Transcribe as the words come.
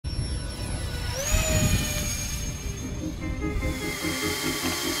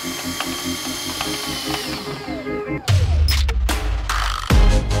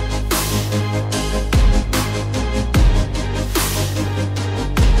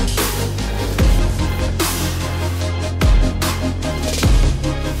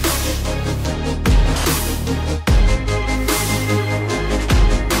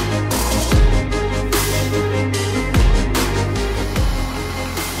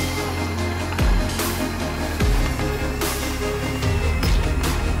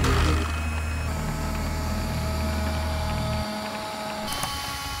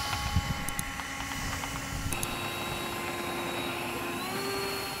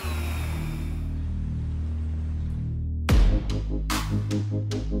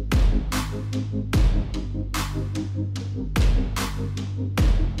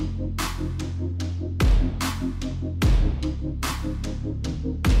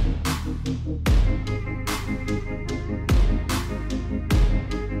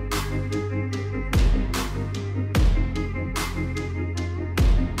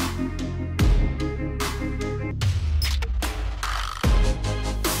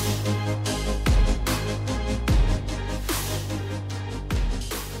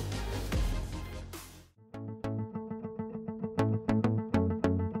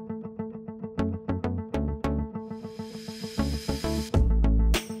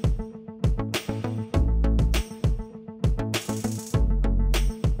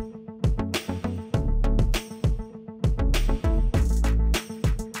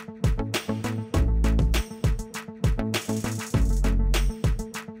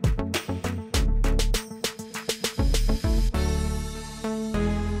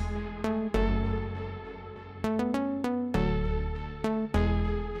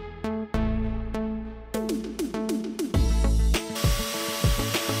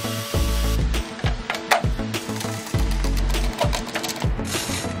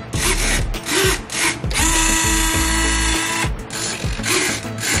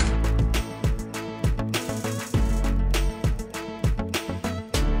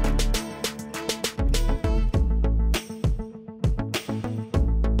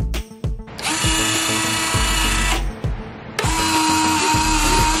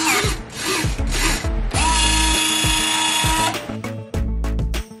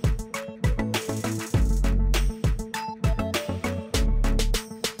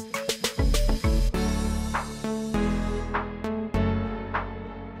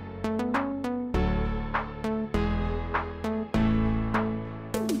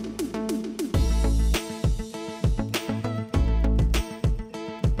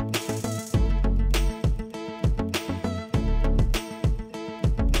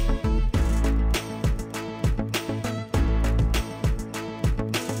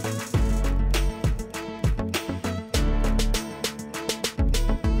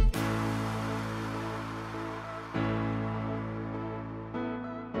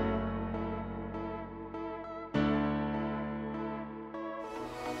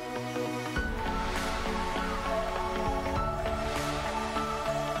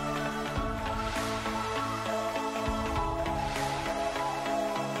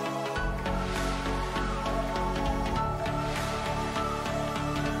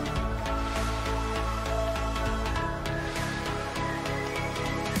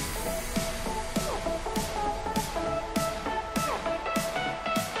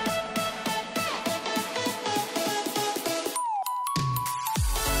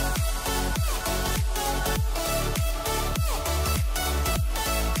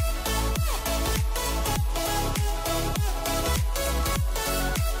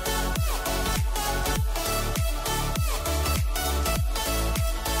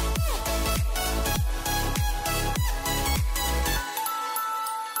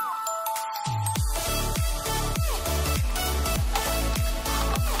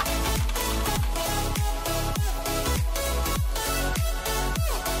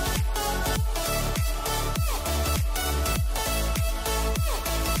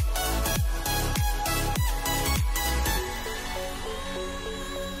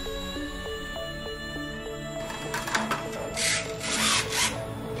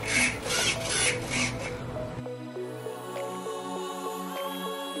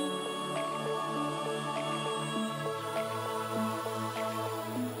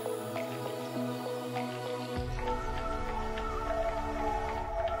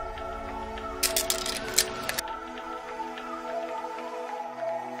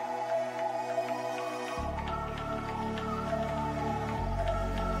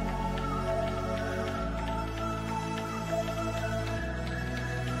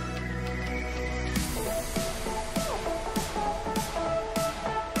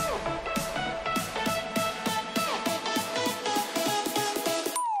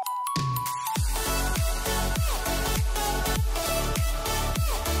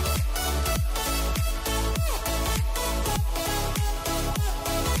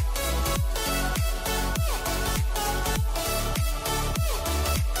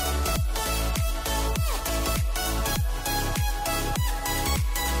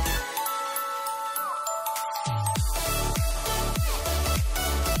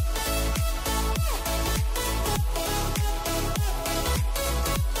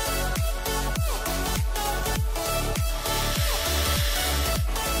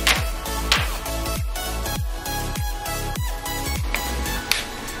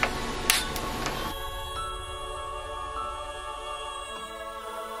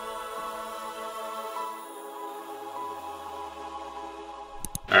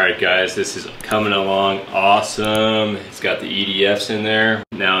Alright guys, this is coming along awesome. It's got the EDFs in there.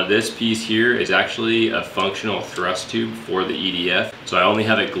 Now this piece here is actually a functional thrust tube for the EDF. So I only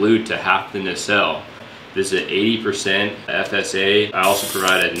have it glued to half the nacelle. This is an 80% FSA. I also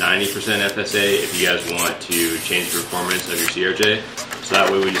provide a 90% FSA if you guys want to change the performance of your CRJ. So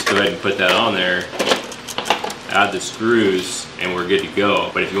that way we just go ahead and put that on there, add the screws, and we're good to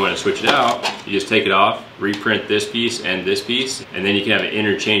go. But if you want to switch it out, you just take it off, reprint this piece, and then you can have an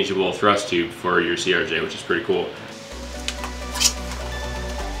interchangeable thrust tube for your CRJ, which is pretty cool.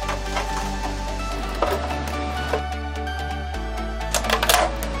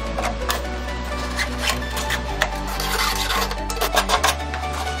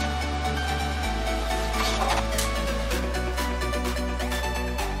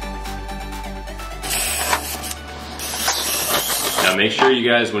 Now make sure you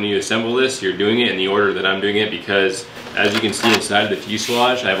guys, when you assemble this, you're doing it in the order that I'm doing it, because as you can see inside the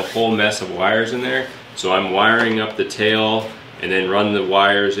fuselage, I have a whole mess of wires in there. So I'm wiring up the tail and then run the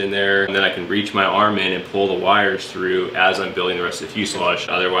wires in there, and then I can reach my arm in and pull the wires through as I'm building the rest of the fuselage.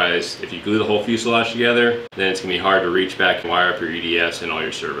 Otherwise, if you glue the whole fuselage together, then it's gonna be hard to reach back and wire up your EDFs and all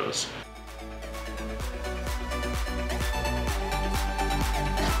your servos.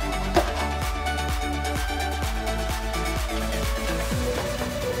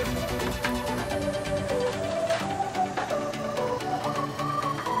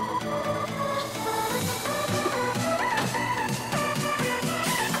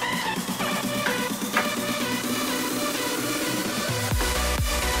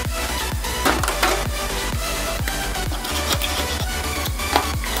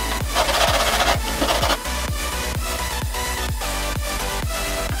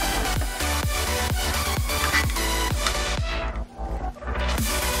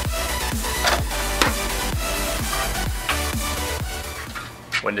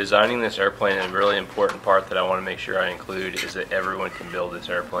 When designing this airplane, a really important part that I want to make sure I include is that everyone can build this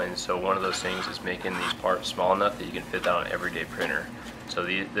airplane. So one of those things is making these parts small enough that you can fit that on an everyday printer. So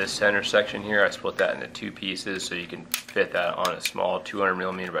this center section here, I split that into two pieces so you can fit that on a small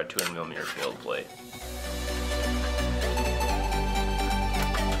 200mm by 200mm field plate.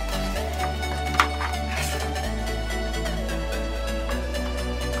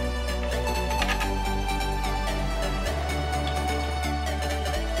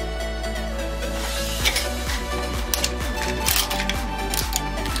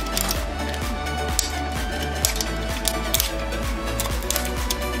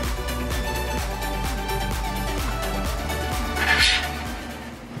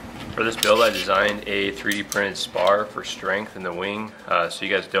 For this build, I designed a 3D printed spar for strength in the wing, so you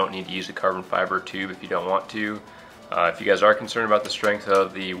guys don't need to use a carbon fiber tube if you don't want to. If you guys are concerned about the strength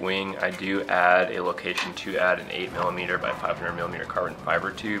of the wing, I do add a location to add an 8mm by 500mm carbon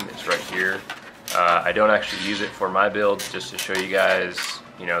fiber tube. It's right here. I don't actually use it for my build, just to show you guys,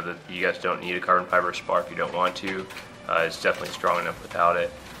 that you guys don't need a carbon fiber spar if you don't want to. It's definitely strong enough without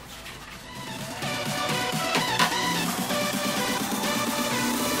it.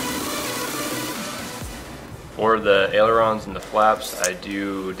 For the ailerons and the flaps, I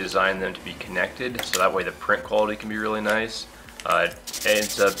do design them to be connected, so that way the print quality can be really nice. It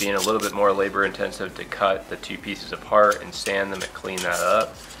ends up being a little bit more labor intensive to cut the two pieces apart and sand them and clean that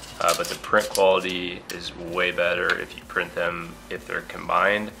up, but the print quality is way better if you print them if they're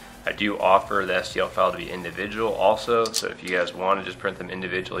combined. I do offer the STL file to be individual also, so if you guys want to just print them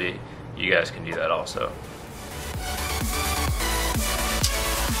individually, you guys can do that also.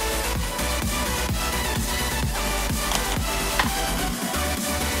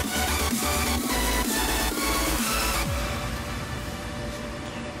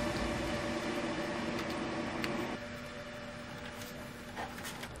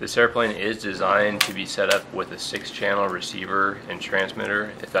 This airplane is designed to be set up with a 6-channel receiver and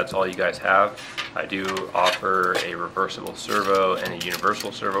transmitter, if that's all you guys have. I do offer a reversible servo and a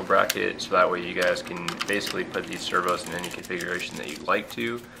universal servo bracket, so that way you guys can basically put these servos in any configuration that you'd like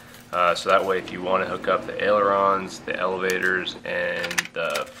to. So that way if you want to hook up the ailerons, the elevators, and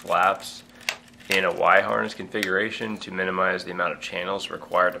the flaps in a Y-harness configuration to minimize the amount of channels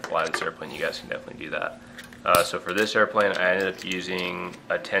required to fly this airplane, you guys can definitely do that. So for this airplane, I ended up using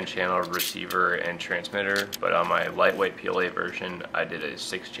a 10-channel receiver and transmitter, but on my lightweight PLA version, I did a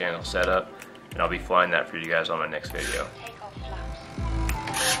 6-channel setup, and I'll be flying that for you guys on my next video.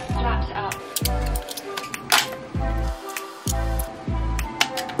 Flaps up.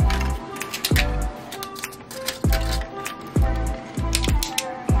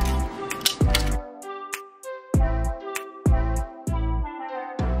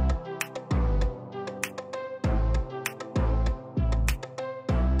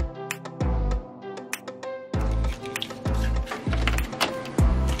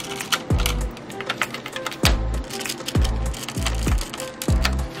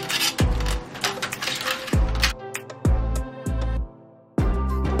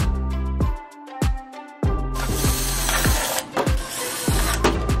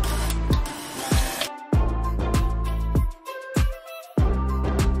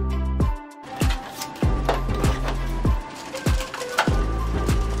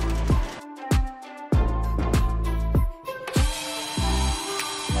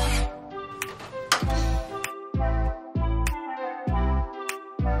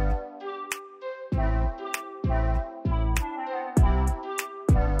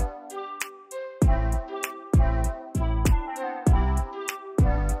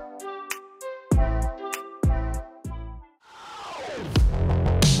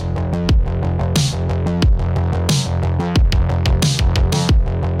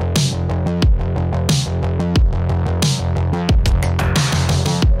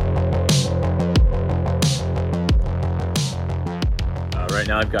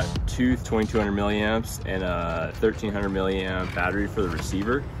 I've got two 2200 milliamps and a 1300 milliamp battery for the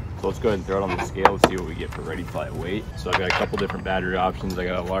receiver. So let's go ahead and throw it on the scale and see what we get for ready flight weight. So I've got a couple different battery options. I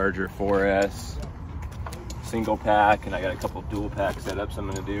got a larger 4S single pack, and I got a couple dual pack setups I'm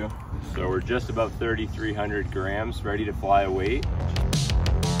gonna do. So we're just above 3,300 grams ready to fly weight.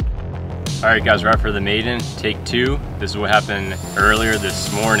 All right guys, we're out for the Maiden, take 2. This is what happened earlier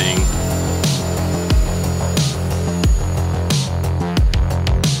this morning.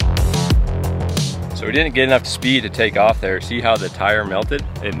 So we didn't get enough speed to take off there. See how the tire melted?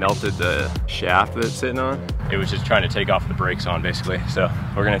 It melted the shaft that it's sitting on. It was just trying to take off the brakes on basically. So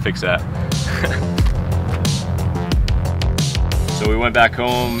we're gonna fix that. So we went back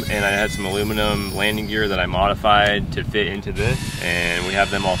home and I had some aluminum landing gear that I modified to fit into this, and we have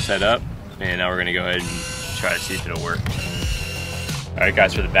them all set up, and now we're gonna go ahead and try to see if it'll work. All right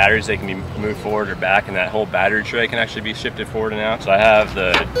guys, for the batteries, they can be moved forward or back, and that whole battery tray can actually be shifted forward and out. So I have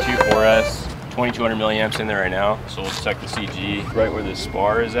the 4S 2200 milliamps in there right now. So let's check the CG. Right where the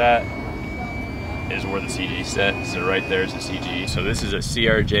spar is at is where the CG set. So right there is the CG. So this is a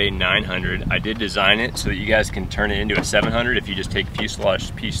CRJ-900. I did design it so that you guys can turn it into a 700. If you just take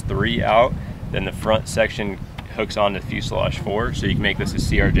fuselage piece 3 out, then the front section hooks on to fuselage 4. So you can make this a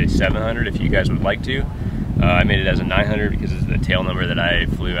CRJ-700 if you guys would like to. I made it as a 900 because it's the tail number that I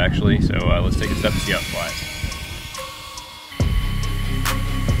flew actually. So let's take a step and see how it flies.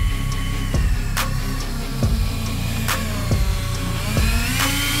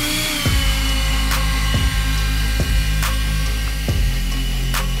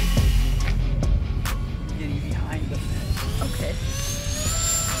 Okay.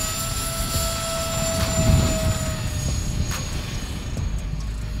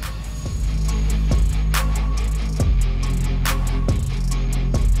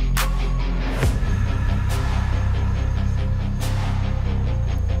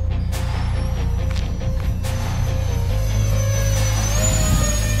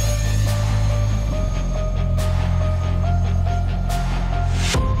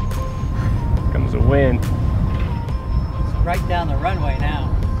 Comes the wind. Right down the runway now.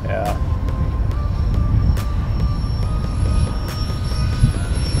 Yeah.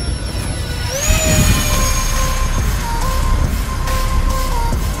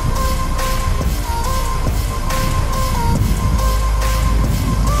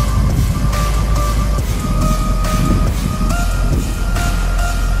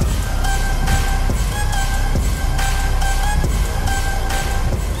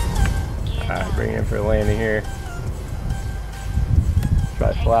 All right, bring it in for a landing here.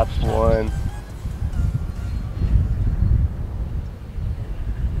 Try flaps 1.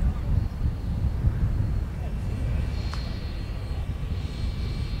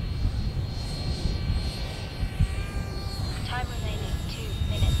 Time remaining 2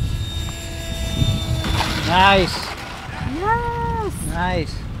 minutes. Nice. Yes!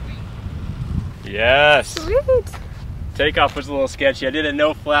 Nice. Yes. Sweet! Takeoff was a little sketchy. I did a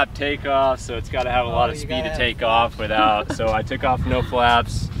no flap takeoff, so it's got to have a lot of speed to take off without. So I took off no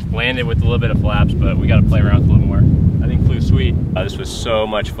flaps, landed with a little bit of flaps, but we got to play around with a little more. I think flew sweet. This was so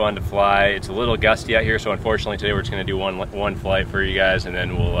much fun to fly. It's a little gusty out here, so unfortunately today we're just going to do one flight for you guys, and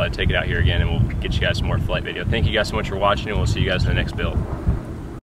then we'll take it out here again, and we'll get you guys some more flight video. Thank you guys so much for watching, and we'll see you guys in the next build.